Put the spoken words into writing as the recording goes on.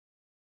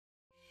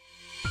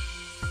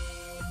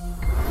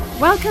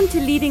Welcome to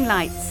Leading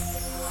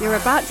Lights. You're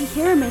about to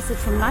hear a message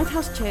from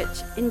Lighthouse Church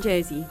in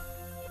Jersey.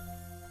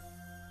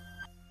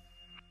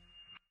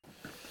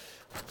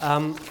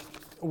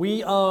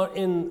 We are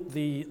in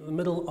the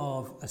middle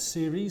of a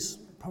series,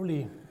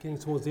 probably getting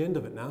towards the end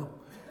of it now,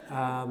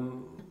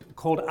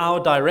 called Our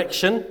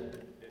Direction.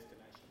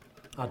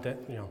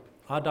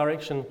 Our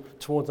direction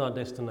towards our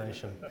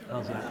destination.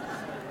 How's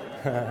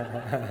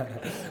that?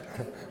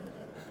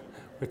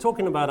 We're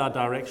talking about our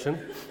direction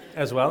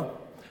as well.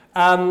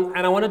 And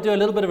I want to do a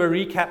little bit of a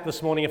recap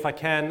this morning, if I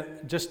can,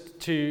 just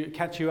to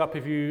catch you up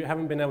if you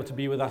haven't been able to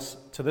be with us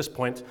to this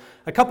point.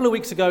 A couple of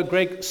weeks ago,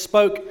 Greg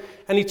spoke,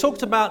 and he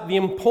talked about the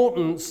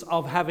importance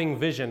of having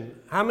vision.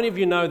 How many of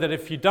you know that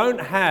if you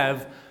don't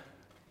have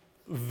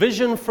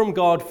vision from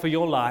God for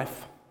your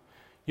life,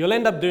 you'll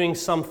end up doing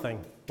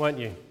something, won't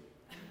you?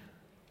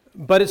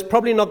 But it's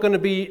probably not going to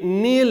be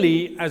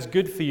nearly as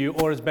good for you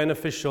or as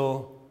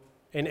beneficial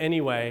in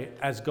any way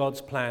as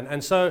God's plan.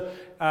 And so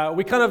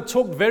we kind of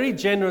talked very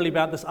generally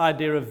about this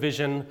idea of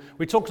vision.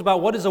 We talked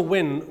about what is a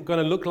win going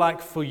to look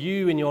like for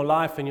you in your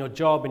life, in your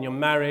job, in your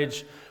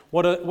marriage.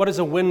 What is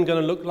a win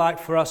going to look like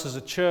for us as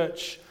a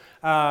church?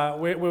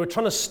 We were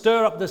trying to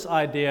stir up this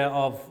idea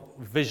of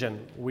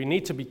vision. We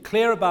need to be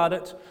clear about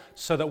it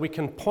so that we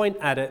can point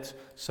at it,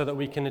 so that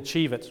we can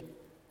achieve it.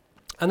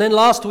 And then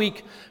last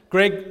week,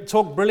 Greg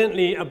talked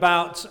brilliantly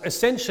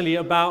essentially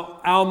about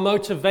our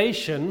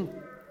motivation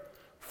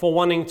for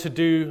wanting to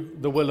do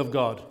the will of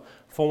God,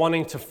 for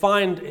wanting to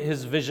find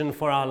His vision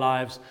for our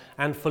lives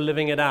and for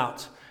living it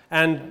out.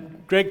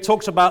 And Greg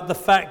talks about the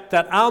fact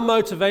that our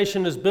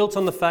motivation is built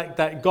on the fact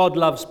that God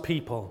loves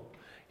people.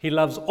 He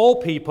loves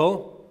all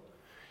people.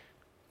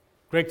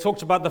 Greg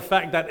talked about the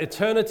fact that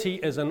eternity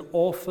is an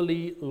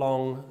awfully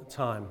long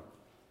time.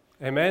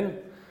 Amen?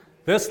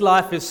 This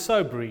life is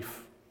so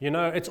brief. You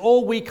know, it's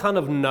all we kind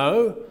of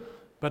know,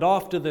 but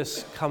after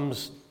this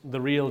comes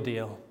the real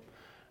deal.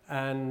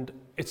 And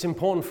it's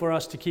important for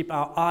us to keep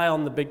our eye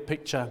on the big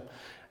picture.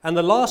 And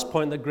the last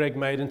point that Greg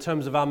made in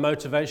terms of our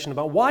motivation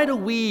about why do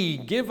we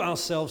give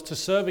ourselves to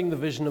serving the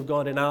vision of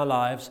God in our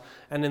lives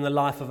and in the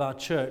life of our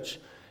church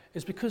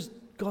is because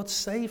God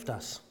saved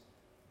us.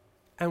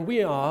 And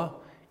we are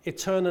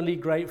eternally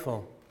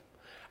grateful.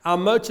 Our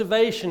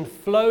motivation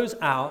flows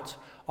out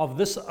of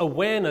this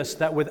awareness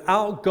that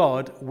without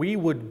God we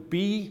would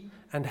be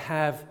and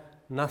have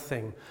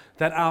nothing.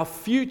 That our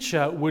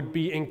future would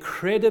be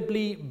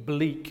incredibly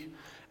bleak.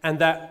 And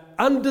that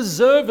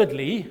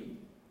undeservedly,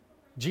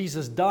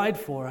 Jesus died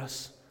for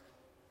us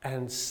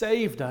and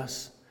saved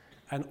us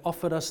and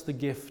offered us the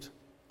gift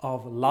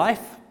of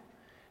life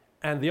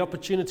and the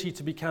opportunity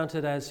to be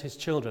counted as His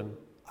children.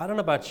 I don't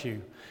know about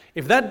you.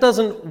 If that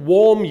doesn't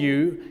warm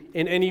you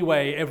in any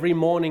way every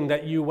morning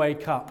that you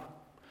wake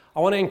up, I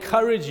want to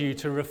encourage you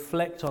to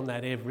reflect on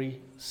that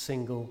every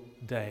single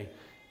day.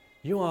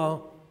 You are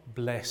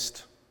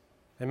blessed.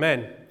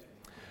 Amen.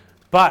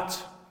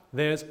 But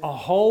there's a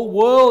whole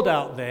world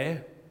out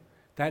there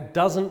that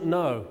doesn't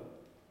know.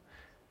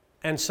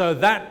 And so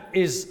that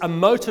is a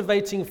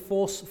motivating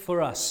force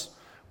for us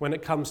when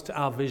it comes to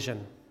our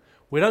vision.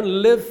 We don't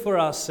live for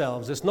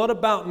ourselves. It's not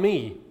about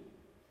me.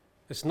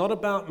 It's not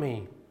about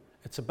me.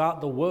 It's about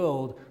the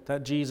world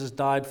that Jesus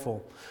died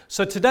for.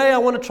 So today I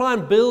want to try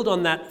and build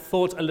on that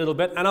thought a little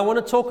bit, and I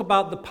want to talk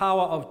about the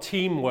power of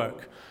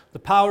teamwork. The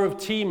power of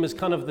team is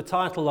kind of the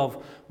title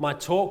of my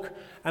talk.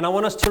 And I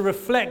want us to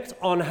reflect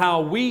on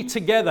how we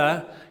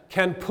together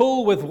can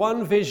pull with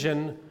one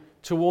vision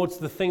towards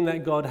the thing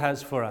that God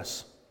has for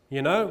us.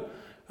 You know,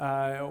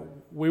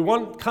 we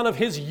want kind of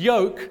His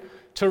yoke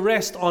to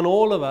rest on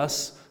all of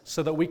us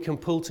so that we can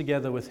pull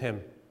together with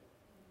Him.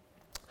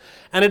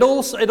 And it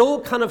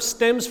all kind of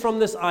stems from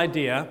this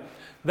idea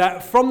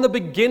that from the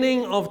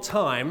beginning of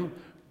time,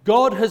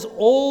 God has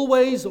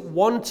always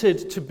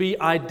wanted to be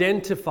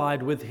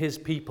identified with His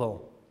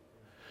people.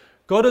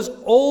 God has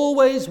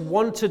always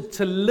wanted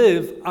to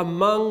live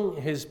among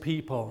His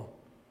people.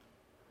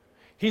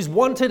 He's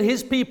wanted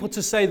His people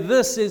to say,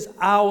 this is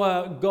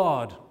our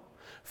God.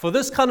 For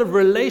this kind of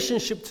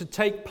relationship to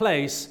take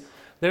place,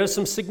 there are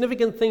some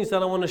significant things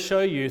that I want to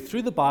show you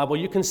through the Bible.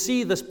 You can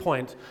see this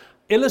point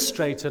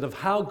illustrated of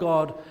how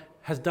God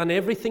has done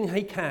everything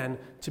He can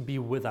to be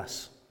with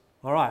us.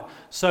 All right,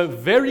 so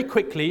very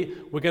quickly,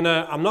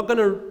 I'm not going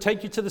to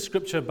take you to the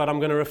scripture, but I'm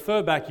going to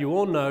refer back. You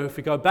all know, if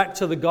we go back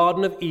to the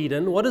Garden of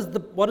Eden, what does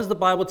the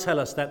Bible tell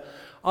us? That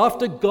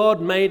after God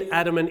made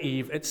Adam and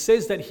Eve, it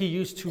says that He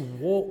used to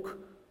walk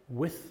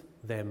with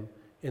them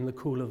in the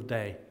cool of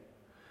day.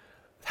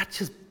 That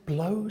just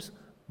blows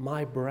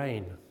my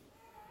brain.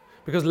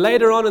 Because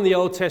later on in the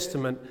Old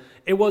Testament,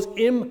 it was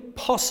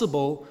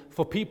impossible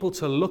for people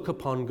to look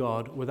upon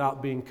God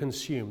without being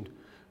consumed.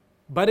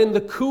 But in the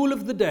cool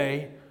of the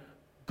day,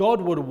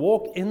 God would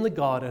walk in the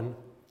garden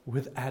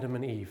with Adam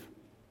and Eve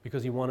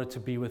because He wanted to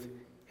be with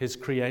His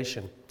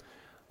creation.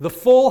 The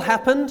fall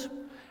happened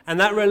and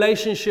that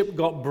relationship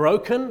got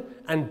broken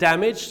and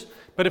damaged.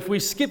 But if we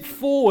skip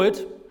forward,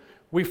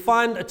 we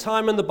find a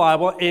time in the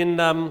Bible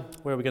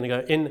where are we going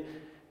to go?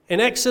 In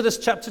Exodus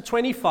chapter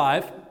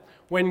 25,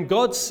 when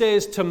God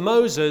says to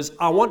Moses,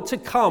 I want to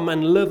come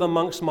and live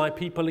amongst my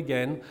people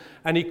again,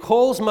 and he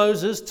calls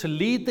Moses to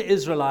lead the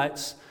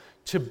Israelites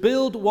to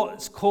build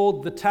what's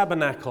called the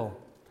tabernacle,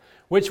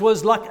 which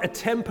was like a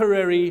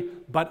temporary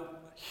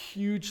but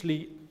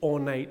hugely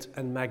ornate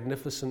and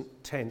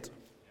magnificent tent.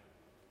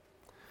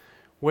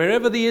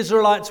 Wherever the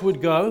Israelites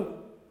would go,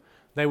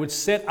 they would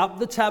set up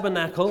the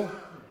tabernacle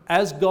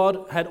as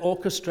God had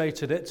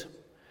orchestrated it,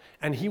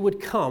 and he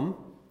would come,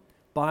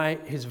 by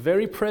his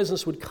very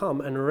presence would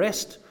come and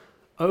rest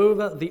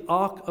over the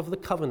Ark of the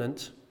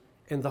Covenant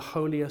in the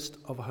holiest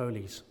of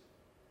holies.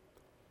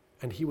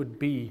 And he would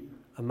be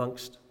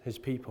amongst his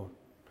people.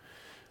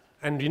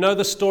 And you know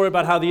the story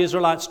about how the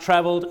Israelites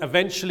traveled.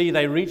 Eventually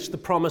they reached the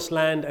promised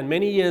land, and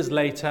many years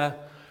later,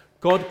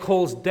 God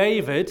calls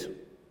David,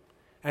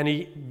 and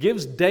he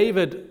gives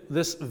David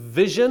this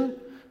vision,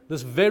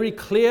 this very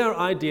clear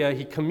idea.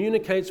 He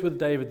communicates with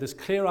David this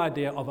clear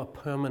idea of a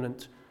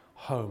permanent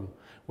home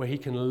where he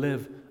can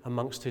live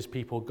amongst his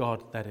people,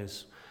 God, that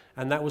is.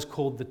 And that was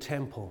called the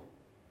temple.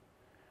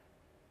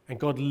 And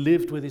God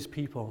lived with his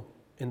people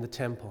in the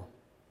temple.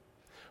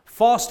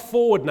 Fast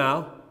forward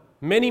now,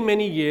 many,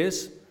 many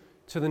years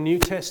to the New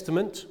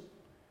Testament.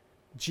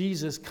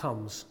 Jesus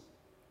comes,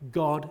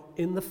 God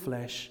in the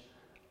flesh,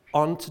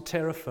 onto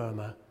terra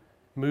firma,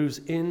 moves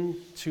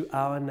into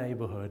our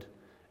neighborhood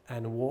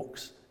and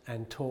walks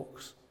and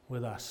talks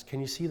with us. Can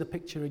you see the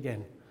picture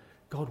again?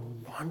 God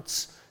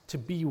wants to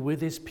be with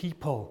his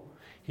people.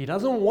 He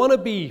doesn't want to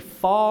be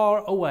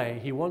far away.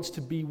 He wants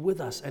to be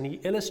with us, and he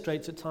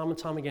illustrates it time and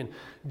time again.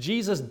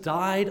 Jesus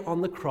died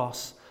on the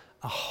cross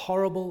a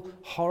horrible,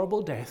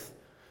 horrible death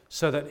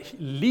so that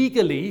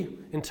legally,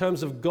 in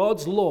terms of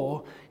God's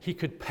law, he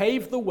could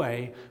pave the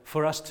way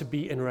for us to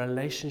be in a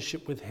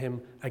relationship with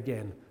him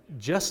again,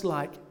 just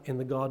like in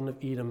the Garden of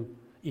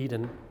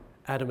Eden,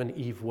 Adam and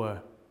Eve were.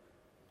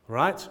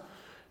 Right?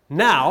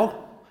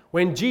 Now,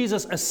 when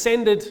Jesus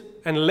ascended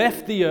and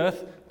left the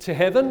earth to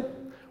heaven,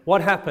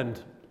 what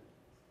happened?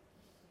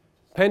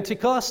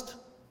 Pentecost,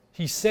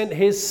 he sent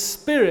his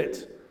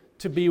Spirit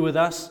to be with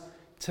us,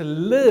 to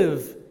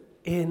live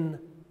in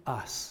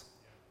us.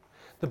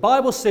 The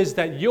Bible says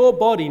that your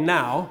body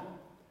now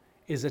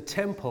is a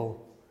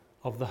temple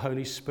of the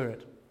Holy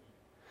Spirit.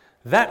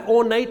 That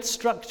ornate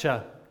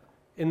structure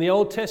in the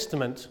Old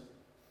Testament,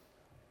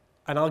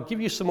 and I'll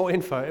give you some more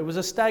info, it was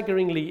a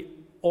staggeringly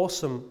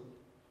awesome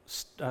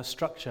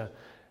structure.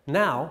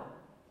 Now,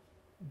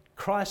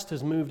 Christ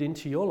has moved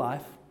into your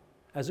life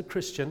as a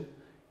Christian.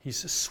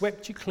 He's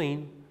swept you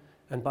clean,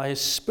 and by his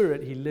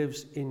Spirit, he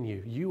lives in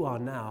you. You are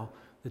now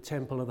the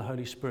temple of the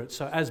Holy Spirit.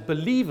 So as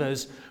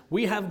believers,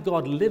 we have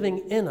God living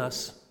in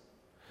us,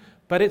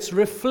 but it's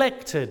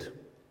reflected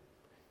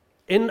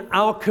in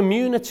our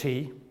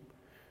community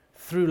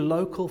through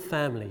local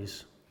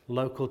families,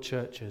 local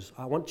churches.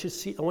 I want you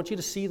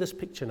to see this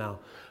picture now.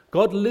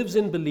 God lives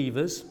in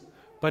believers,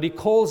 but he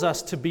calls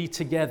us to be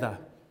together.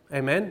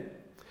 Amen?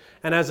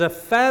 And as a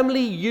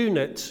family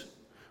unit,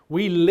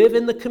 we live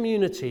in the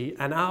community,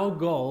 and our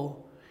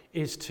goal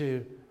is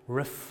to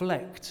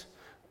reflect,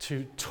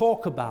 to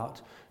talk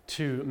about,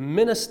 to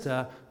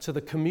minister to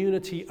the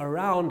community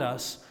around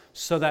us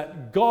so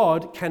that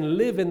God can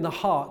live in the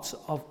hearts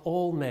of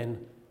all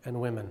men and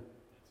women.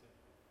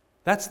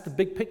 That's the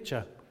big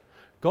picture.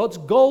 God's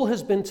goal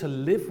has been to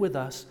live with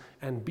us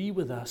and be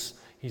with us.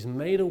 He's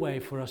made a way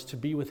for us to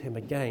be with him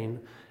again.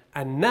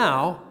 And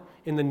now,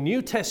 in the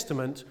New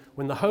Testament,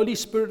 when the Holy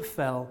Spirit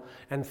fell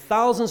and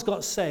thousands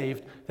got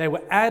saved, they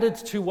were added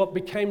to what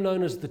became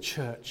known as the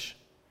church.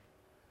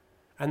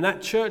 And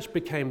that church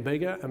became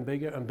bigger and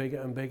bigger and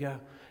bigger and bigger,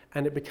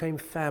 and it became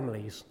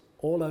families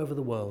all over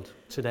the world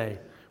today.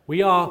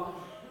 We are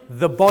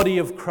the body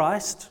of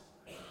Christ,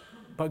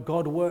 but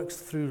God works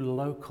through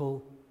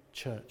local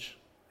church.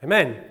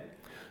 Amen.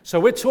 So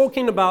we're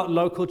talking about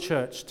local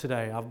church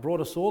today. I've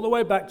brought us all the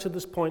way back to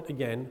this point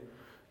again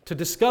to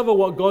discover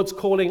what God's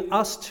calling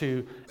us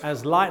to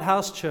as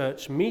Lighthouse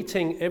Church,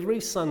 meeting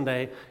every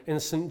Sunday in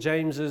St.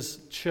 James's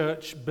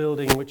Church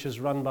building, which is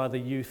run by the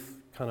youth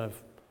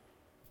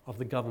of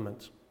the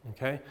government.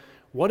 Okay?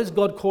 What is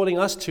God calling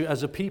us to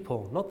as a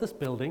people? Not this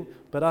building,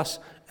 but us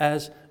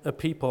as a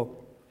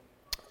people.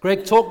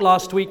 Greg talked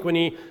last week when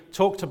he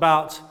talked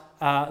about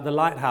the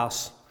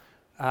Lighthouse.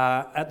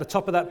 At the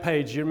top of that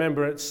page, you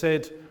remember it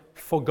said,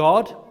 for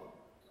God,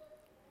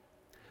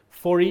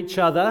 for each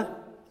other,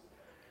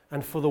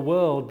 and for the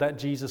world that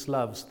Jesus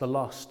loves, the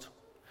lost.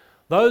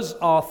 Those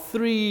are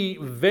three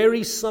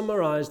very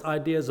summarized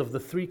ideas of the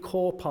three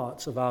core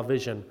parts of our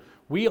vision.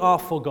 We are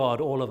for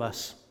God, all of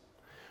us.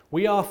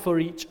 We are for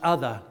each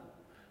other,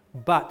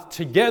 but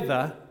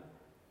together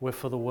we're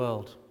for the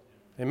world.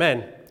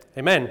 Amen.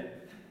 Amen.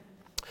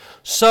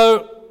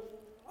 So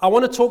I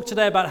want to talk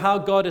today about how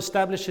God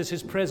establishes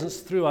his presence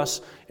through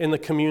us in the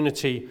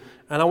community.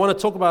 And I want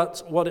to talk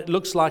about what it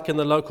looks like in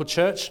the local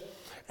church.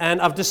 And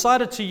I've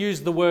decided to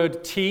use the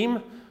word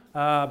team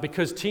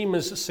because team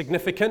is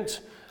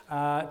significant.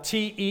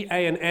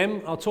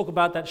 T-E-A-M. I'll talk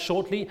about that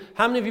shortly.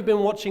 How many of you have been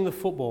watching the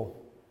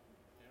football?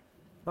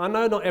 I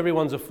know not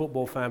everyone's a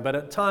football fan, but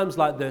at times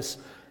like this,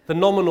 the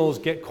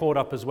nominals get caught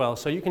up as well.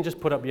 So you can just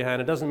put up your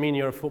hand. It doesn't mean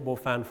you're a football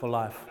fan for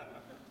life.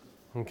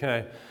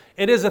 Okay.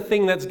 It is a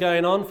thing that's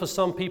going on. For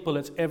some people,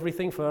 it's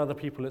everything. For other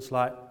people, it's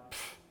like,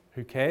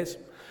 who cares?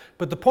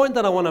 But the point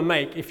that I want to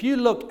make, if you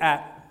look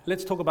at,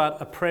 let's talk about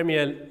a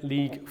Premier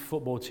League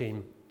football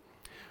team.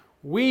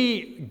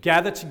 We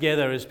gather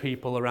together as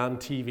people around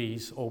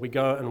TVs, or we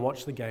go and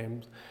watch the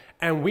games,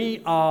 and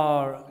we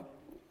are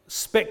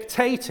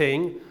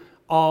spectating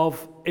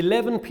of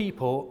 11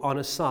 people on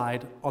a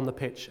side on the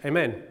pitch.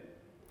 Amen.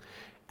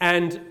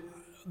 And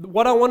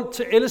what I want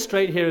to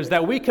illustrate here is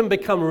that we can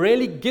become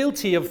really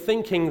guilty of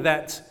thinking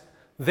that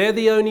they're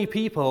the only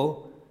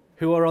people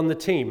who are on the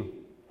team.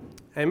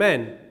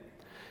 Amen.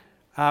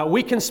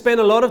 We can spend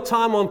a lot of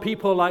time on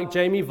people like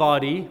Jamie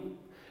Vardy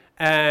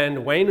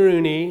and Wayne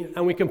Rooney,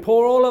 and we can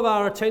pour all of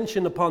our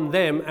attention upon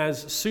them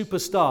as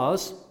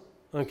superstars,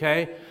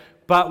 okay?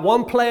 But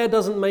one player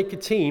doesn't make a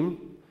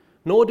team,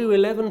 nor do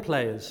 11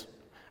 players.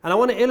 And I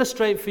want to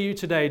illustrate for you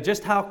today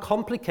just how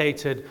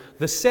complicated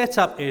the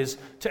setup is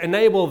to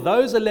enable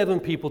those 11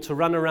 people to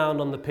run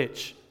around on the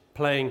pitch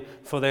playing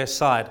for their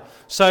side.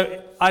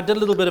 So I did a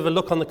little bit of a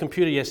look on the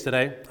computer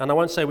yesterday, and I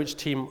won't say which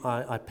team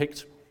I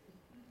picked.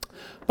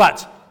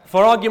 But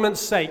for argument's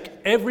sake,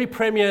 every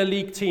Premier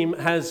League team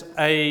has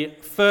a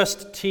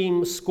first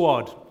team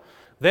squad.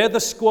 They're the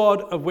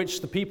squad of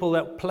which the people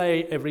that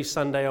play every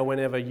Sunday or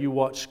whenever you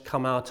watch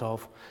come out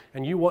of.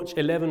 And you watch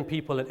 11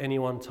 people at any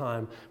one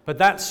time. But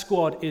that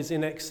squad is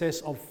in excess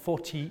of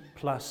 40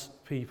 plus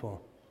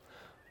people.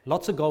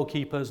 Lots of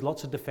goalkeepers,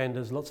 lots of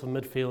defenders, lots of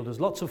midfielders,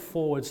 lots of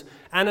forwards,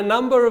 and a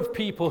number of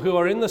people who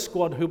are in the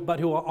squad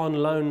but who are on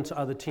loan to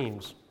other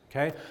teams.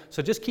 Okay?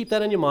 So just keep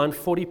that in your mind,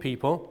 40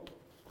 people.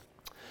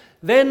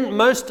 Then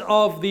most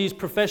of these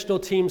professional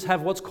teams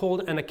have what's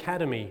called an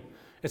academy.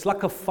 It's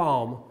like a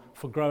farm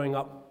for growing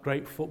up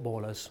great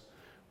footballers,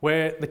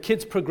 where the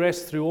kids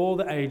progress through all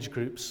the age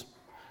groups.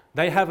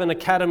 They have an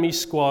academy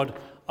squad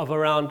of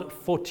around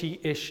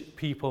 40-ish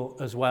people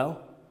as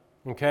well,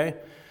 okay?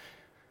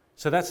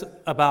 So that's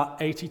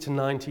about 80 to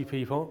 90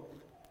 people.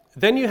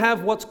 Then you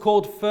have what's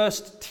called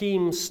first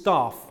team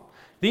staff.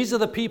 These are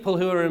the people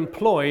who are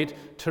employed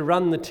to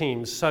run the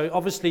teams. So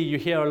obviously you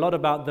hear a lot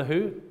about the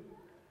who?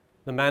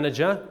 The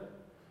manager.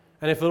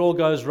 And if it all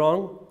goes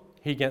wrong,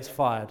 he gets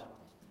fired,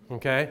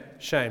 okay?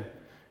 Shame.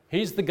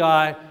 He's the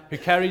guy who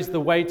carries the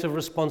weight of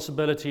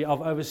responsibility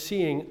of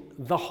overseeing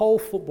the whole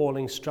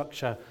footballing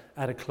structure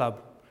at a club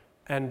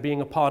and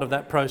being a part of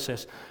that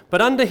process.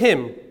 But under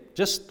him,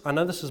 I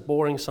know this is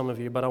boring some of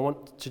you, but I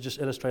want to just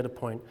illustrate a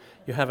point.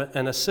 You have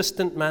an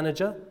assistant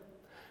manager,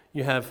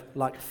 you have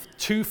like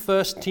 2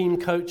 first team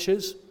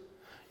coaches,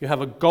 you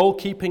have a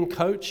goalkeeping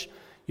coach,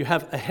 you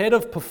have a head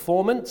of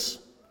performance,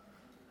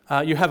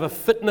 you have a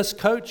fitness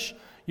coach,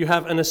 you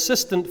have an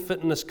assistant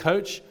fitness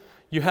coach,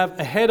 you have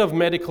a head of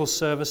medical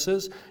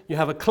services, you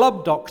have a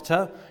club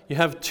doctor, you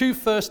have 2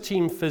 first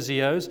team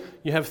physios,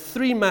 you have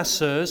 3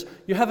 masseurs,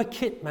 you have a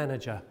kit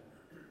manager.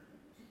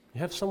 You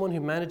have someone who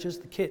manages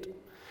the kit.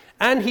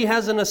 And he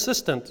has an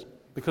assistant,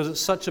 because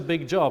it's such a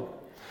big job.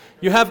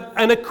 You have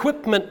an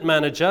equipment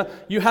manager,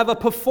 you have a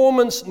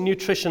performance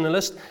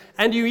nutritionist,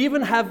 and you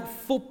even have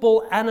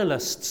football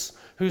analysts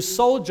whose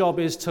sole job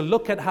is to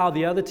look at how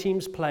the other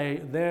teams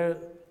play, their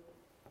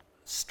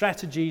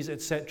strategies,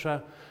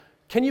 etc.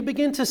 Can you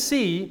begin to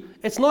see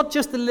it's not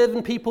just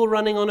 11 people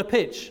running on a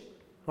pitch,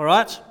 all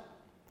right?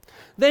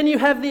 Then you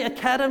have the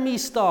academy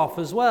staff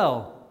as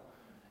well.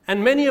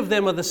 And many of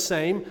them are the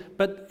same,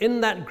 but in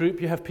that group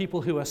you have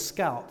people who are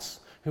scouts,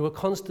 who are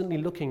constantly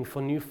looking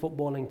for new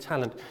footballing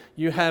talent.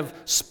 You have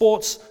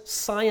sports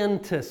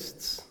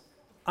scientists.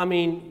 I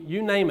mean,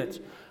 you name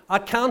it. I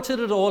counted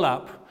it all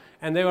up,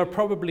 and there were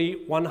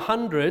probably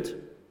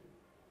 100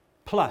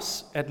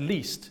 plus, at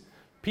least,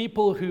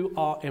 people who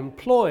are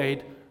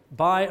employed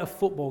by a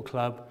football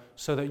club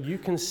so that you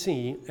can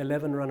see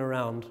 11 run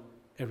around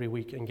every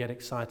week and get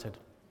excited.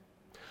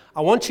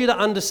 I want you to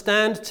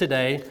understand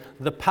today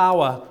the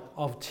power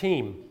of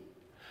team.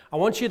 I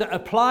want you to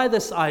apply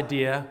this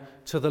idea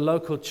to the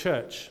local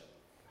church.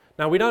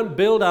 Now, we don't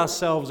build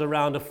ourselves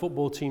around a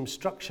football team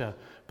structure,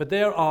 but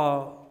there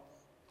are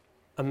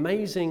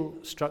amazing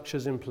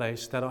structures in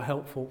place that are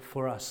helpful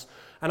for us.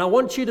 And I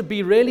want you to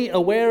be really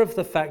aware of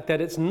the fact that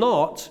it's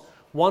not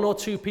 1 or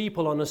 2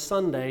 people on a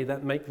Sunday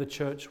that make the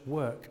church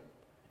work.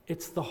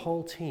 It's the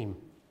whole team.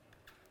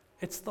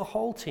 It's the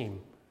whole team.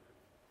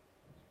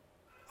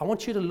 I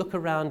want you to look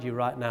around you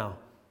right now.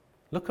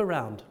 Look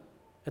around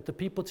at the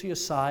people to your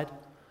side.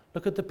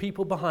 Look at the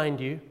people behind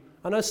you.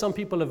 I know some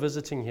people are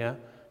visiting here,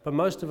 but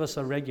most of us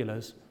are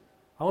regulars.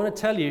 I want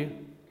to tell you,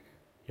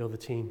 you're the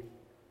team.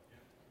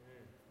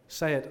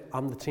 Say it,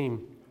 I'm the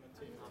team.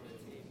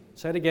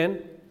 Say it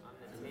again.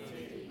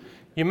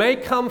 You may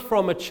come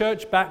from a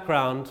church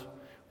background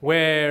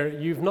where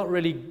you've not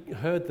really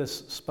heard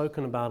this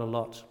spoken about a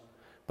lot.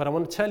 But I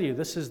want to tell you,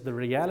 this is the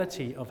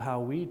reality of how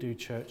we do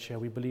church here.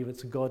 We believe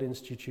it's a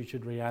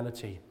God-instituted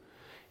reality.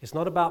 It's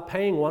not about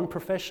paying one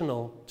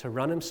professional to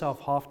run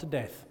himself half to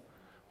death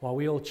while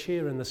we all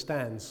cheer in the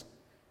stands.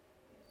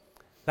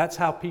 That's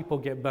how people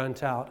get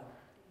burnt out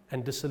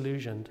and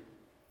disillusioned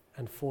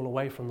and fall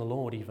away from the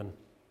Lord even.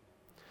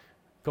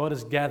 God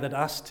has gathered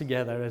us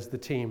together as the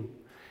team.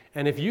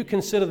 And if you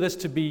consider this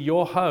to be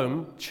your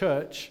home,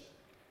 church,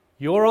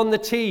 you're on the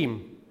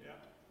team. Yeah.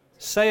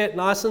 Say it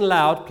nice and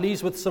loud,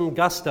 please, with some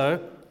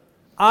gusto.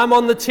 I'm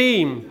on the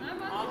team.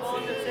 I'm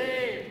on the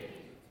team.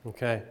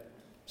 Okay,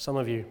 some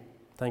of you,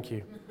 thank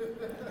you.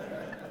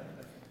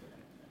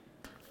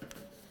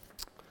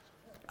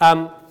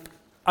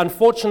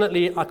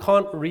 Unfortunately, I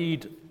can't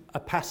read a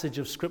passage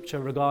of scripture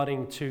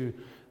regarding to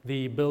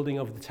the building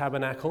of the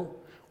tabernacle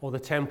or the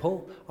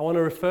temple. I want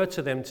to refer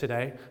to them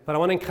today, but I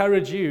want to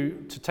encourage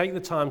you to take the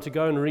time to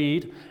go and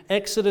read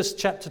Exodus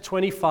chapter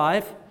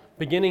 25.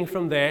 Beginning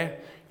from there,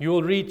 you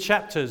will read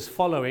chapters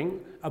following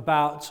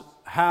about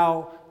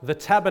how the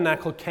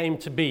tabernacle came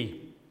to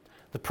be,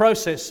 the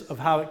process of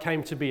how it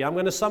came to be. I'm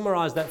going to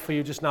summarize that for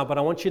you just now, but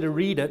I want you to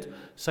read it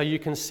so you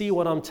can see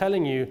what I'm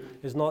telling you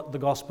is not the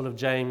Gospel of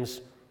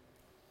James,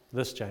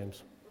 this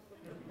James.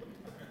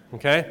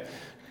 Okay?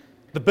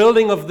 The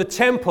building of the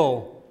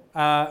temple.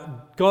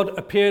 God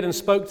appeared and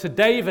spoke to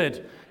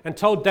David and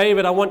told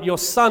David, I want your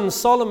son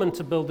Solomon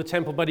to build the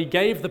temple. But he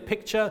gave the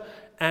picture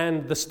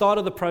and the start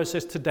of the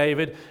process to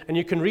David. And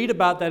you can read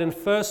about that in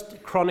 1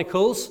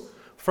 Chronicles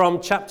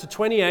from chapter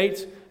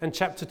 28 and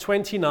chapter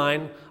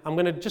 29. I'm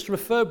going to just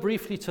refer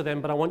briefly to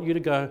them, but I want you to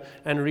go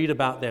and read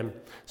about them.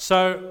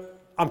 So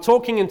I'm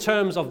talking in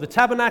terms of the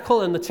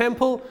tabernacle and the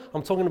temple.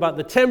 I'm talking about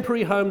the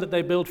temporary home that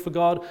they built for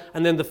God,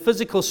 and then the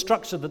physical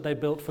structure that they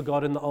built for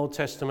God in the Old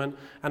Testament.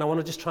 And I want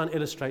to just try and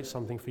illustrate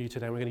something for you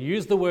today. We're going to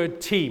use the word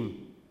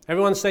team.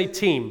 Everyone say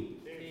team.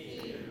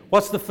 Team.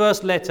 What's the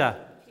first letter?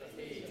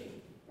 T.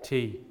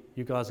 T.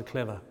 You guys are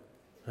clever.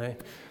 Okay?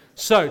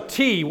 So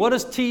T, what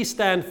does T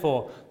stand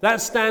for? That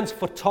stands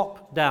for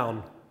top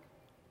down.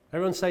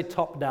 Everyone say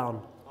top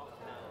down.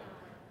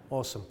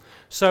 Awesome.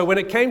 So when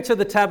it came to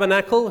the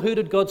tabernacle, who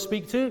did God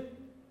speak to?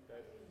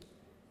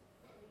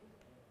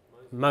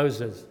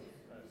 Moses.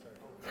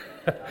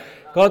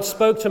 God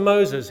spoke to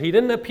Moses. He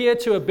didn't appear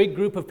to a big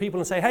group of people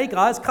and say, hey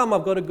guys, come,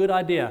 I've got a good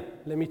idea.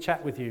 Let me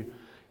chat with you.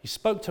 He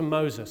spoke to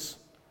Moses.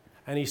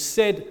 And he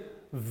said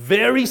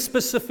very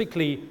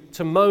specifically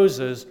to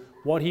Moses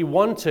what he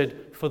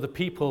wanted for the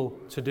people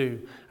to do.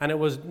 And it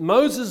was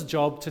Moses'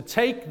 job to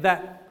take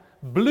that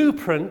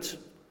blueprint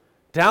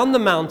down the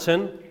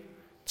mountain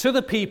to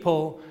the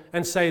people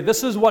and say,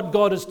 this is what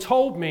God has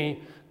told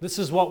me, this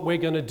is what we're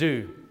going to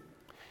do.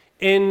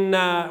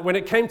 When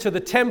it came to the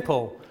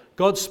temple,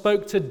 God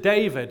spoke to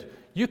David.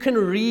 You can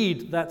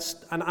read that,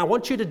 and I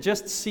want you to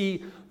just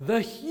see the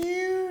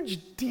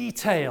huge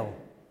detail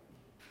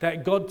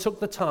that God took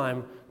the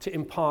time to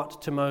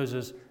impart to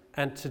Moses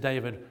and to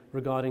David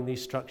regarding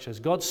these structures.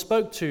 God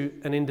spoke to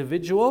an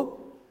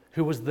individual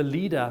who was the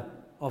leader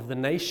of the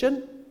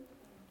nation,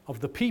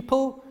 of the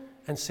people,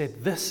 and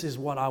said, this is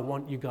what I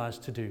want you guys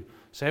to do.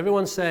 So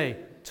everyone say,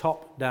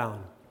 top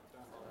down.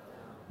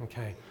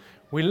 Okay.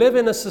 We live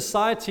in a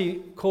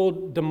society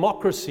called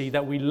democracy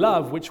that we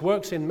love, which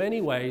works in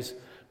many ways,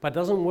 but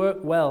doesn't work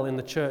well in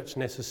the church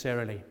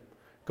necessarily.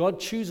 God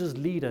chooses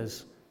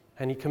leaders,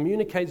 and he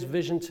communicates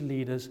vision to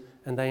leaders,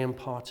 and they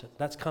impart it.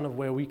 That's kind of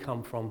where we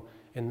come from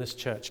in this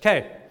church.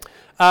 Okay.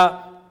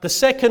 The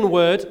second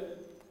word,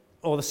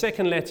 or the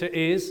second letter,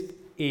 is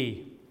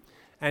E.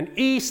 And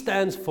E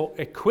stands for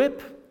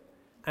equip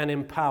and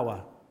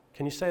empower.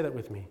 Can you say that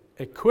with me?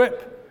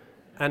 Equip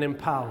and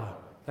empower.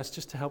 That's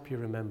just to help you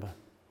remember.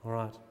 All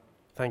right.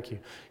 Thank you.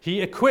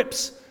 He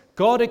equips,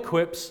 God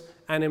equips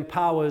and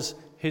empowers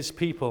his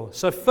people.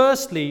 So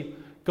firstly,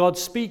 God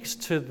speaks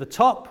to the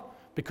top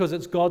because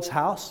it's God's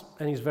house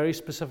and he's very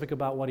specific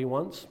about what he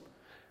wants.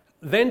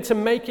 Then to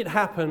make it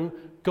happen,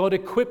 God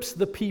equips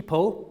the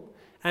people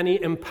and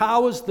he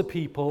empowers the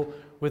people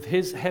with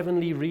his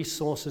heavenly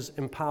resources,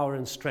 power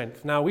and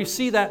strength. Now we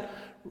see that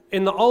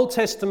in the Old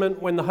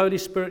Testament, when the Holy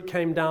Spirit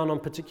came down on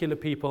particular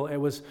people, it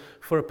was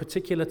for a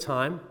particular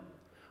time,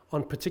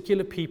 on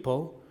particular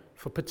people,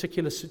 for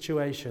particular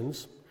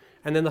situations,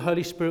 and then the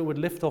Holy Spirit would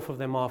lift off of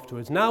them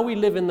afterwards. Now we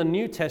live in the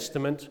New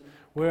Testament.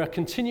 We're a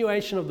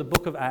continuation of the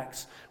book of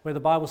Acts, where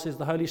the Bible says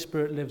the Holy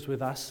Spirit lives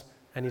with us,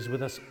 and he's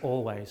with us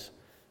always.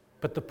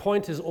 But the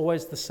point is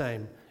always the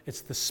same.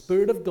 It's the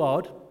Spirit of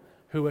God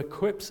who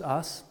equips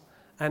us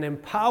and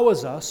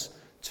empowers us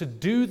to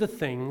do the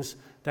things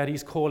that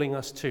he's calling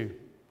us to.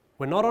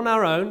 We're not on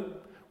our own.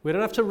 We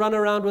don't have to run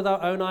around with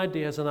our own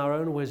ideas and our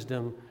own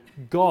wisdom.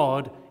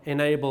 God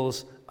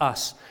enables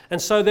us. And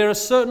so there are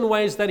certain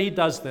ways that he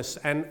does this.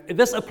 And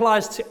this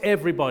applies to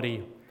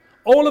everybody.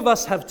 All of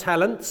us have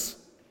talents.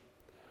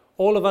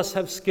 All of us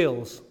have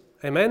skills.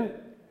 Amen?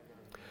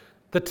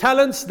 The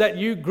talents that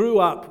you grew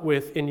up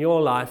with in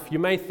your life, you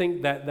may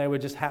think that they were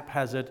just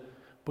haphazard,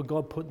 but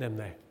God put them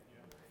there.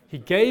 He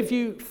gave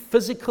you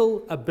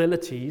physical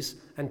abilities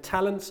and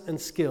talents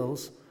and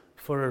skills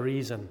for a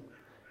reason.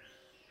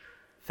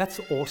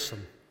 That's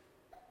awesome.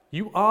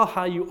 You are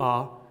how you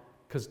are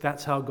because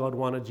that's how God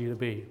wanted you to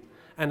be.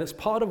 And it's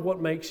part of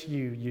what makes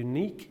you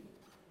unique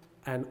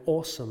and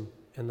awesome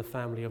in the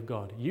family of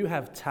God. You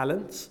have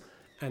talents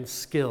and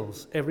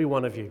skills, every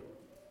one of you.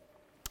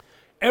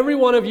 Every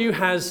one of you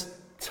has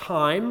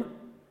time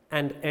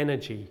and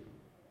energy.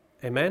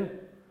 Amen?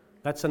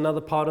 That's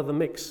another part of the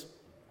mix.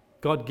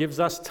 God gives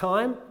us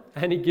time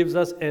and He gives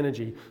us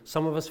energy.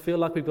 Some of us feel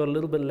like we've got a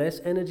little bit less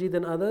energy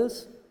than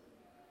others,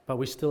 but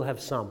we still have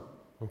some.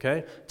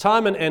 Okay?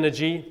 Time and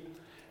energy.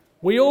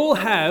 We all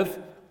have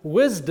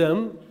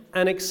wisdom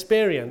and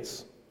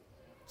experience.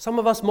 Some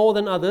of us more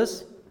than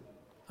others.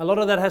 A lot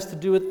of that has to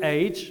do with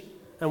age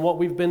and what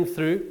we've been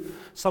through.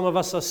 Some of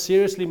us are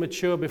seriously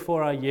mature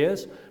before our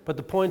years, but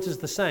the point is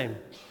the same.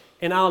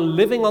 In our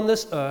living on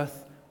this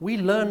earth, we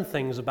learn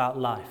things about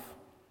life.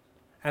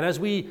 And as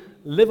we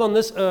live on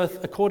this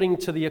earth according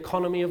to the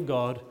economy of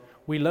God,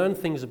 we learn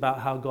things about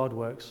how God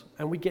works,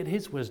 and we get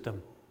His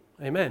wisdom.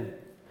 Amen.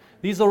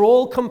 These are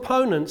all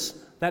components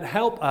that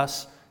help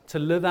us to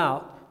live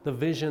out the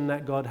vision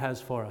that God has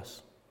for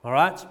us. All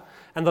right?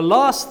 And the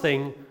last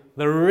thing,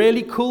 the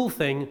really cool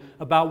thing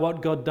about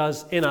what God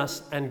does in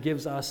us and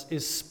gives us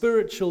is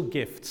spiritual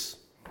gifts.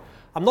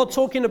 I'm not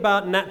talking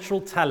about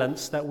natural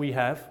talents that we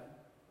have,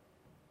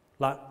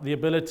 like the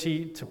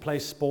ability to play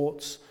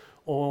sports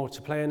or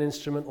to play an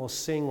instrument or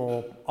sing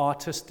or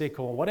artistic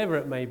or whatever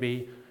it may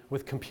be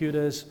with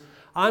computers.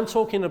 I'm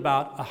talking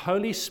about a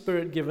Holy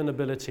Spirit-given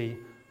ability,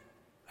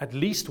 at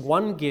least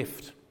one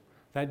gift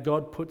that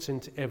God puts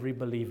into every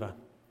believer,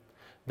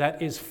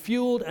 that is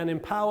fueled and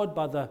empowered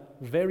by the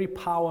very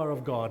power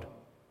of God.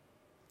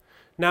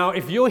 Now,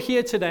 if you're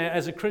here today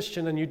as a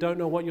Christian and you don't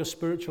know what your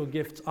spiritual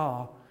gifts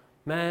are,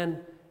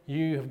 man,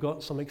 you have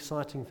got some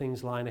exciting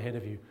things lying ahead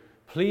of you.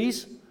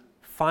 Please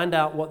find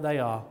out what they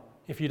are.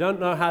 If you don't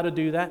know how to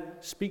do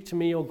that, speak to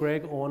me or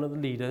Greg or one of the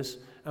leaders,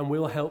 and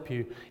we'll help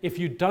you. If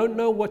you don't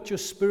know what your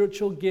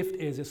spiritual gift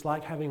is, it's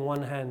like having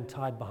one hand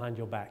tied behind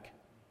your back.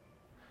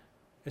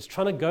 It's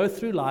trying to go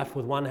through life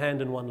with one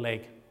hand and one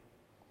leg.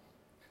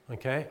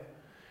 Okay?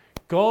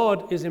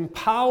 God is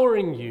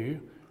empowering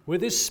you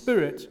with His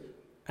Spirit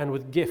and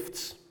with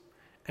gifts.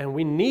 And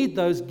we need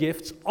those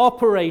gifts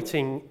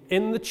operating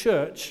in the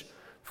church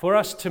for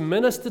us to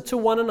minister to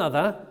one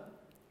another,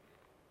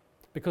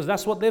 because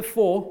that's what they're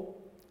for,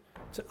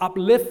 to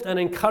uplift and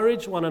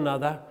encourage one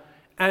another,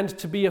 and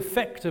to be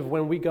effective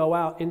when we go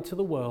out into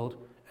the world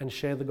and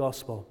share the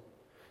gospel.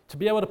 To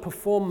be able to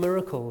perform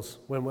miracles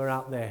when we're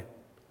out there,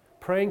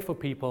 praying for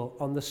people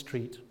on the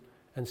street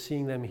and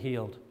seeing them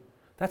healed.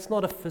 That's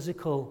not a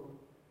physical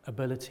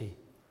ability.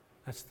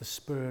 That's the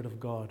Spirit of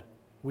God.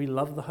 We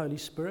love the Holy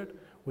Spirit.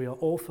 We are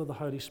all for the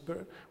Holy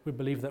Spirit. We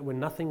believe that we're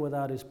nothing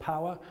without His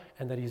power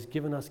and that He's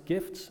given us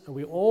gifts. And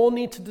we all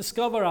need to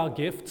discover our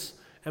gifts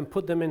and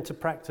put them into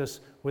practice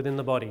within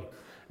the body.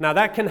 Now,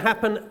 that can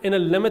happen in a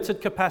limited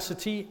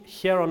capacity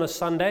here on a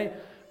Sunday,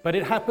 but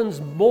it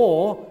happens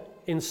more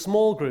in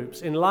small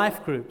groups, in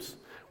life groups.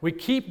 We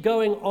keep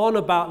going on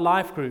about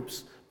life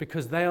groups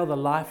because they are the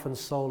life and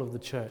soul of the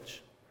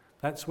church.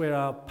 That's where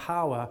our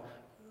power,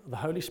 the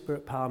Holy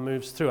Spirit power,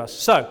 moves through us.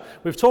 So,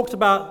 we've talked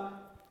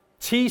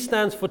about T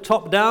stands for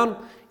top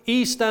down,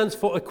 E stands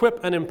for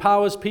equip and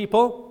empowers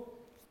people.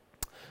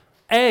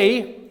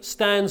 A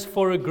stands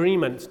for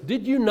agreement.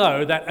 Did you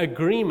know that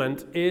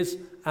agreement is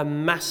a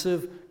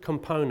massive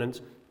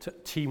component to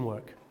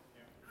teamwork?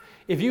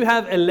 If you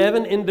have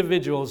 11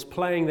 individuals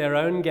playing their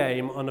own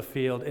game on a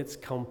field, it's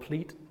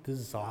complete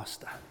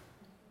disaster.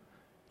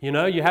 You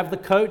know, you have the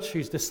coach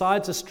who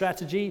decides a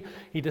strategy,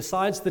 he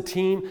decides the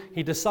team,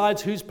 he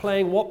decides who's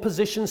playing what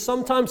positions.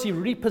 Sometimes he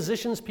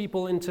repositions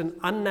people into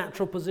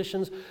unnatural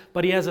positions,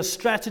 but he has a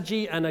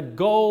strategy and a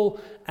goal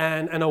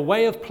and a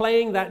way of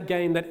playing that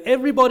game that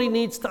everybody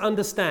needs to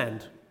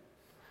understand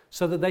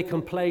so that they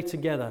can play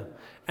together.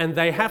 And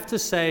they have to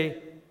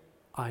say,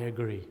 I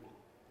agree.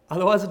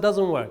 Otherwise it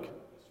doesn't work.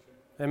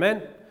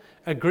 Amen?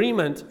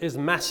 Agreement is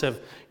massive.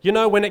 You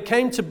know, when it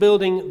came to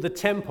building the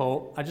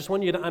temple, I just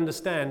want you to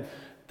understand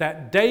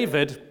that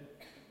David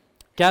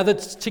gathered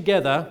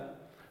together,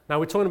 now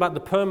we're talking about the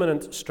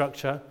permanent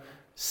structure,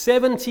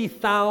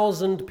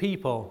 70,000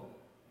 people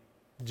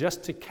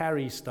just to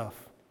carry stuff,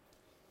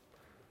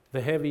 the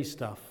heavy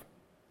stuff,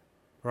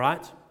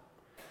 right?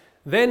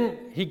 Then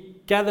he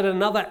gathered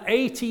another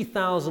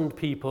 80,000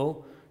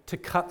 people to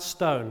cut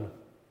stone.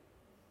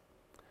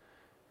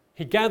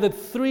 He gathered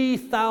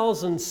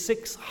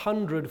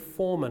 3,600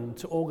 foremen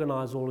to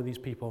organize all of these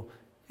people.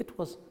 It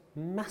was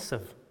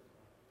massive.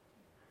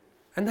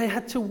 And they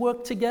had to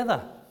work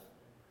together.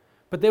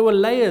 But there were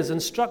layers and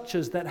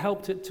structures that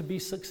helped it to be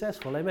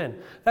successful.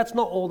 Amen. That's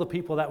not all the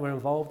people that were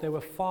involved. There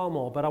were far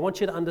more. But I want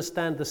you to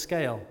understand the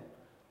scale.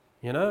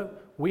 You know,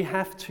 we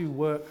have to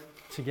work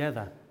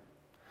together.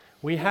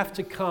 We have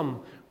to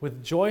come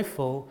with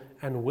joyful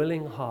and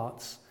willing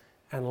hearts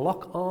and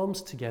lock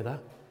arms together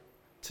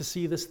to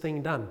see this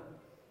thing done.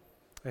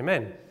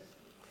 Amen.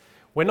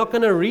 We're not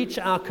going to reach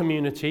our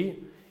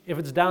community if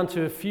it's down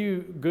to a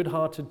few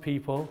good-hearted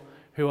people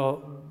who are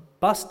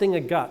busting a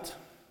gut,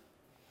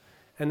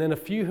 and then a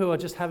few who are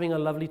just having a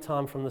lovely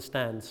time from the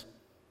stands.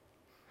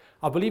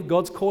 I believe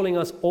God's calling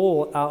us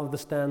all out of the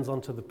stands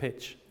onto the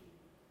pitch.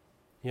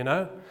 you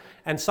know?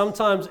 And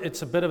sometimes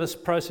it's a bit of a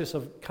process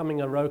of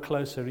coming a row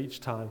closer each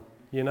time,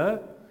 you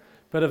know?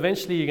 But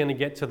eventually you're going to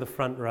get to the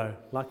front row,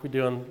 like we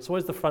do on, it's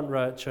always the front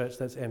row at church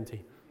that's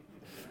empty.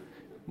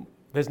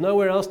 There's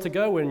nowhere else to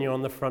go when you're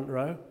on the front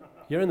row.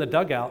 You're in the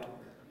dugout,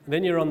 and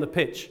then you're on the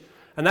pitch.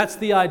 And that's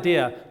the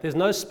idea. There's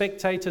no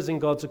spectators in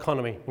God's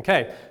economy.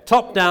 Okay,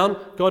 top down,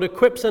 God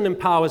equips and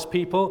empowers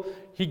people.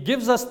 He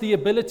gives us the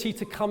ability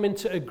to come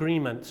into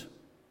agreement.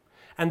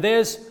 And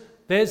there's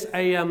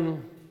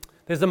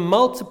a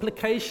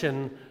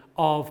multiplication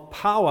of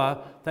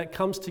power that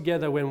comes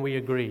together when we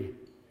agree.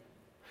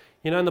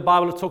 You know, in the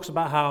Bible it talks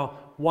about how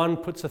 1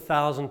 puts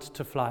 1,000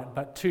 to flight,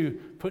 but 2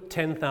 put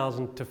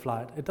 10,000 to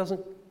flight. It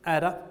doesn't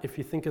add up if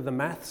you think of the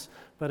maths,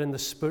 but in the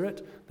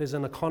Spirit, there's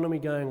an economy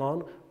going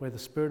on where the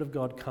Spirit of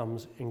God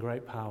comes in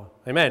great power.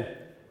 Amen.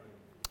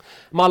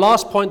 My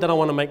last point that I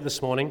want to make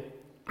this morning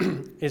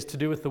is to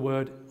do with the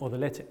word or the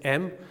letter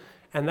M,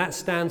 and that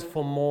stands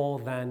for more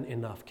than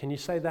enough. Can you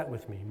say that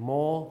with me?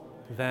 More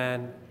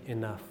than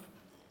enough.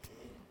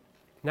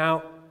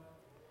 Now,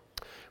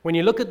 when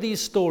you look at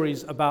these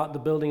stories about the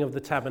building of the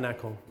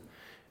tabernacle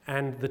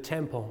and the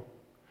temple,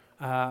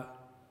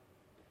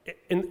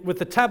 with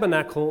the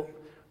tabernacle,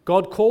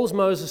 God calls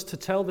Moses to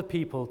tell the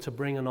people to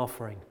bring an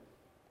offering.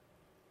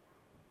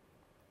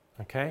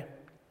 Okay?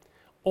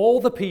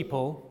 All the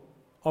people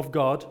of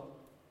God,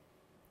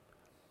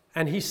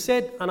 and he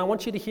said, and I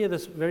want you to hear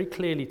this very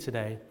clearly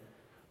today,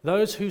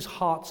 those whose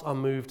hearts are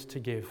moved to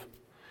give.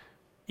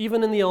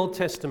 Even in the Old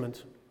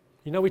Testament,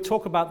 you know, we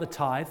talk about the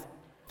tithe,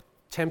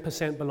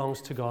 10%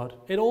 belongs to God.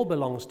 It all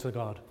belongs to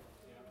God.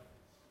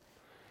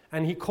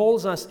 And he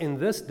calls us in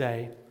this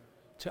day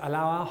to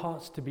allow our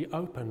hearts to be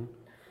open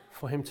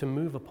for him to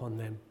move upon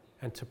them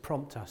and to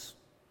prompt us.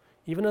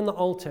 Even in the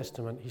Old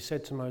Testament, he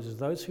said to Moses,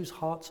 those whose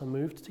hearts are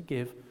moved to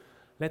give,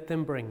 let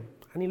them bring.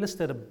 And he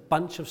listed a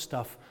bunch of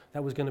stuff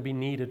that was going to be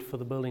needed for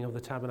the building of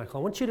the tabernacle.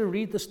 I want you to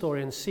read the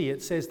story and see.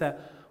 It says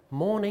that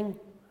morning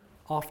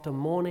after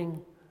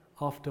morning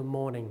after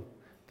morning,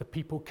 the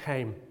people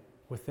came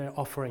with their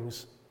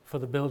offerings for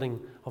the building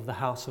of the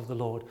house of the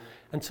Lord.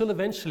 Until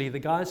eventually, the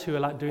guys who were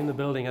like doing the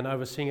building and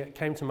overseeing it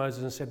came to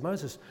Moses and said,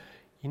 Moses,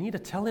 you need to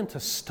tell them to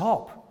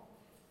stop.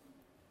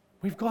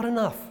 We've got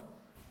enough.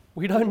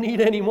 We don't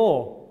need any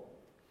more.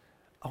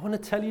 I want to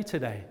tell you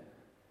today,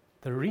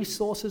 the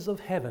resources of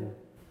heaven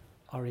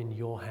are in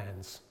your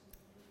hands.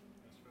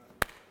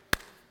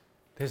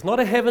 There's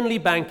not a heavenly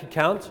bank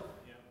account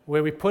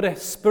where we put a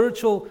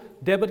spiritual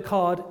debit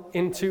card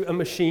into a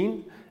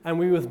machine and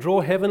we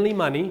withdraw heavenly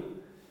money.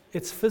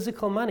 It's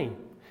physical money.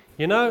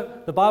 You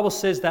know, the Bible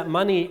says that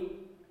money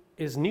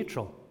is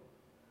neutral.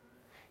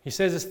 He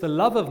says it's the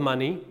love of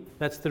money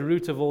that's the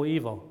root of all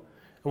evil.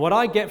 And what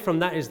I get from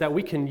that is that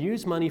we can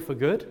use money for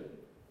good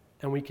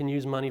and we can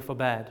use money for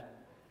bad.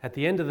 At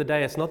the end of the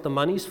day, it's not the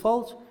money's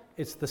fault,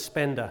 it's the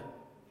spender.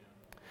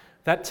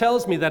 That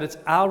tells me that it's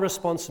our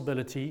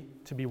responsibility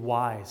to be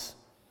wise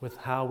with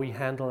how we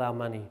handle our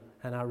money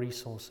and our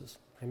resources.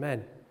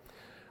 Amen.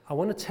 I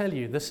want to tell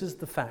you, this is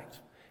the fact.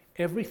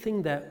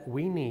 Everything that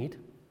we need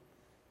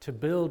to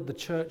build the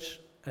church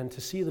and to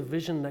see the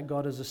vision that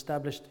God has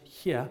established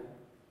here,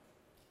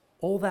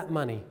 all that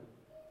money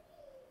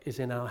is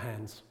in our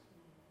hands.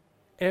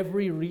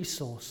 Every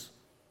resource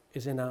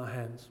is in our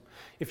hands.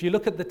 If you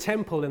look at the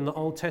temple in the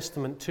Old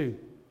Testament too,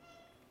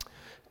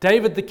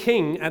 David the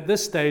king at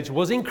this stage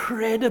was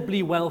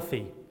incredibly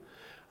wealthy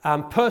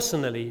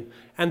personally,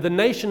 and the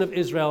nation of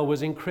Israel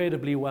was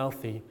incredibly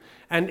wealthy.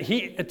 And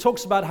it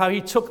talks about how he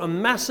took a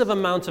massive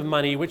amount of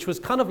money, which was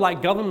kind of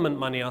like government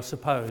money, I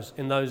suppose,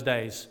 in those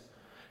days,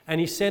 and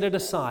he set it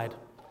aside.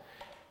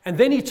 And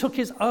then he took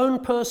his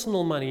own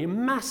personal money,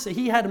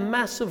 he had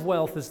massive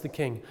wealth as the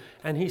king,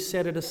 and he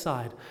set it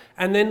aside.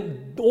 And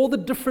then all the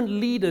different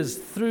leaders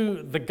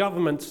through the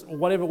government, or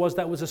whatever it was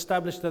that was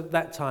established at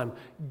that time,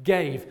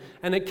 gave.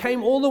 And it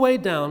came all the way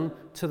down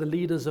to the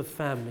leaders of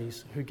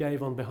families who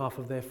gave on behalf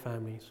of their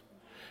families.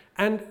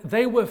 And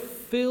they were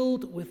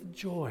filled with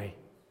joy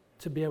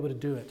to be able to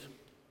do it,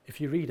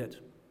 if you read it.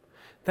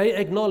 David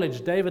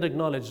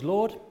acknowledged,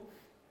 Lord,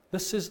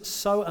 this is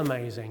so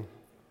amazing.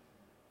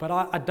 But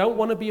I don't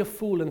want to be a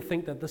fool and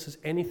think that this is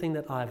anything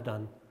that I've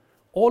done.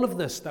 All of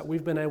this that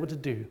we've been able to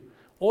do,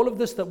 all of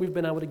this that we've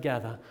been able to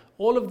gather,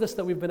 all of this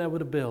that we've been able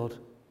to build,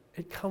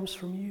 it comes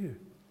from you.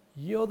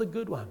 You're the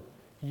good one.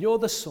 You're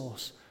the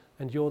source,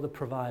 and you're the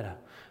provider.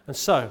 And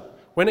so,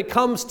 when it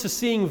comes to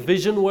seeing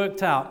vision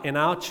worked out in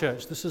our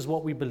church, this is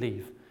what we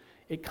believe.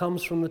 It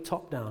comes from the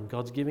top down.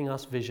 God's giving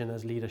us vision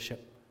as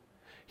leadership.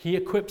 He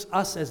equips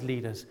us as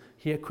leaders.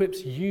 He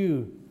equips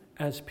you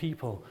as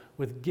people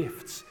with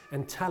gifts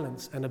and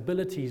talents and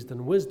abilities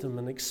and wisdom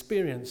and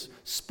experience,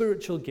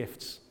 spiritual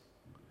gifts.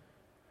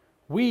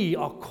 We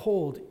are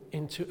called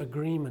into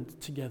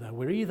agreement together.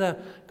 We're either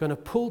going to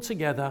pull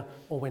together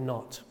or we're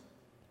not.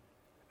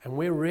 And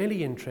we're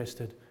really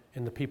interested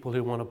in the people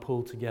who want to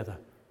pull together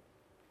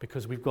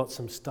because we've got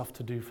some stuff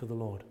to do for the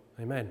Lord.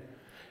 Amen.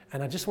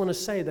 And I just want to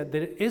say that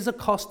there is a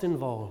cost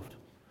involved.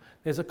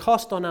 There's a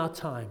cost on our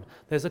time.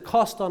 There's a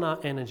cost on our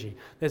energy.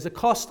 There's a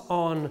cost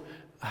on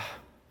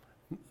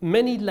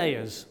Many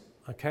layers,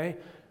 okay?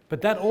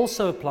 But that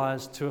also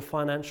applies to a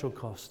financial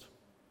cost.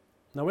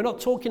 Now, we're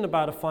not talking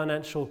about a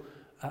financial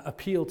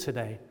appeal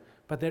today,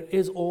 but there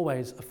is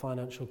always a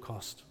financial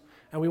cost.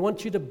 And we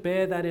want you to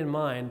bear that in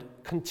mind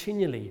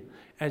continually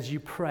as you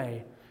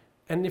pray.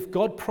 And if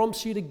God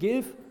prompts you to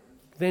give,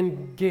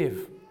 then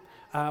give.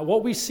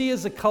 What we see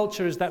as a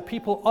culture is that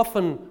people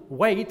often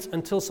wait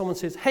until someone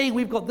says, hey,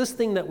 we've got this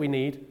thing that we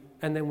need,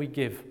 and then we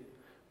give.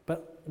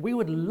 But we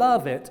would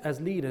love it as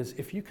leaders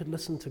if you could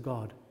listen to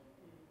God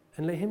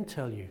and let Him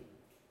tell you.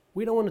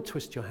 We don't want to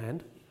twist your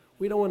hand.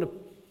 We don't want to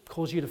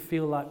cause you to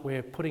feel like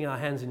we're putting our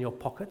hands in your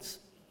pockets.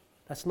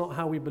 That's not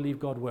how we believe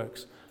God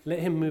works. Let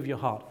Him move your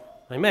heart.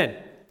 Amen.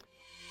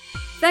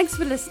 Thanks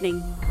for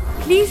listening.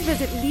 Please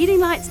visit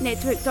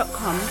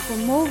leadinglightsnetwork.com for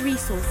more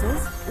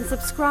resources and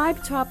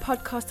subscribe to our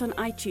podcast on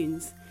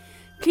iTunes.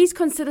 Please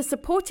consider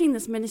supporting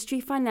this ministry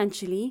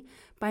financially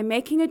by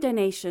making a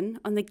donation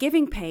on the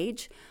giving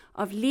page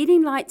of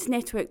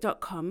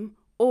leadinglightsnetwork.com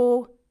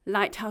or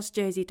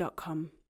lighthousejersey.com.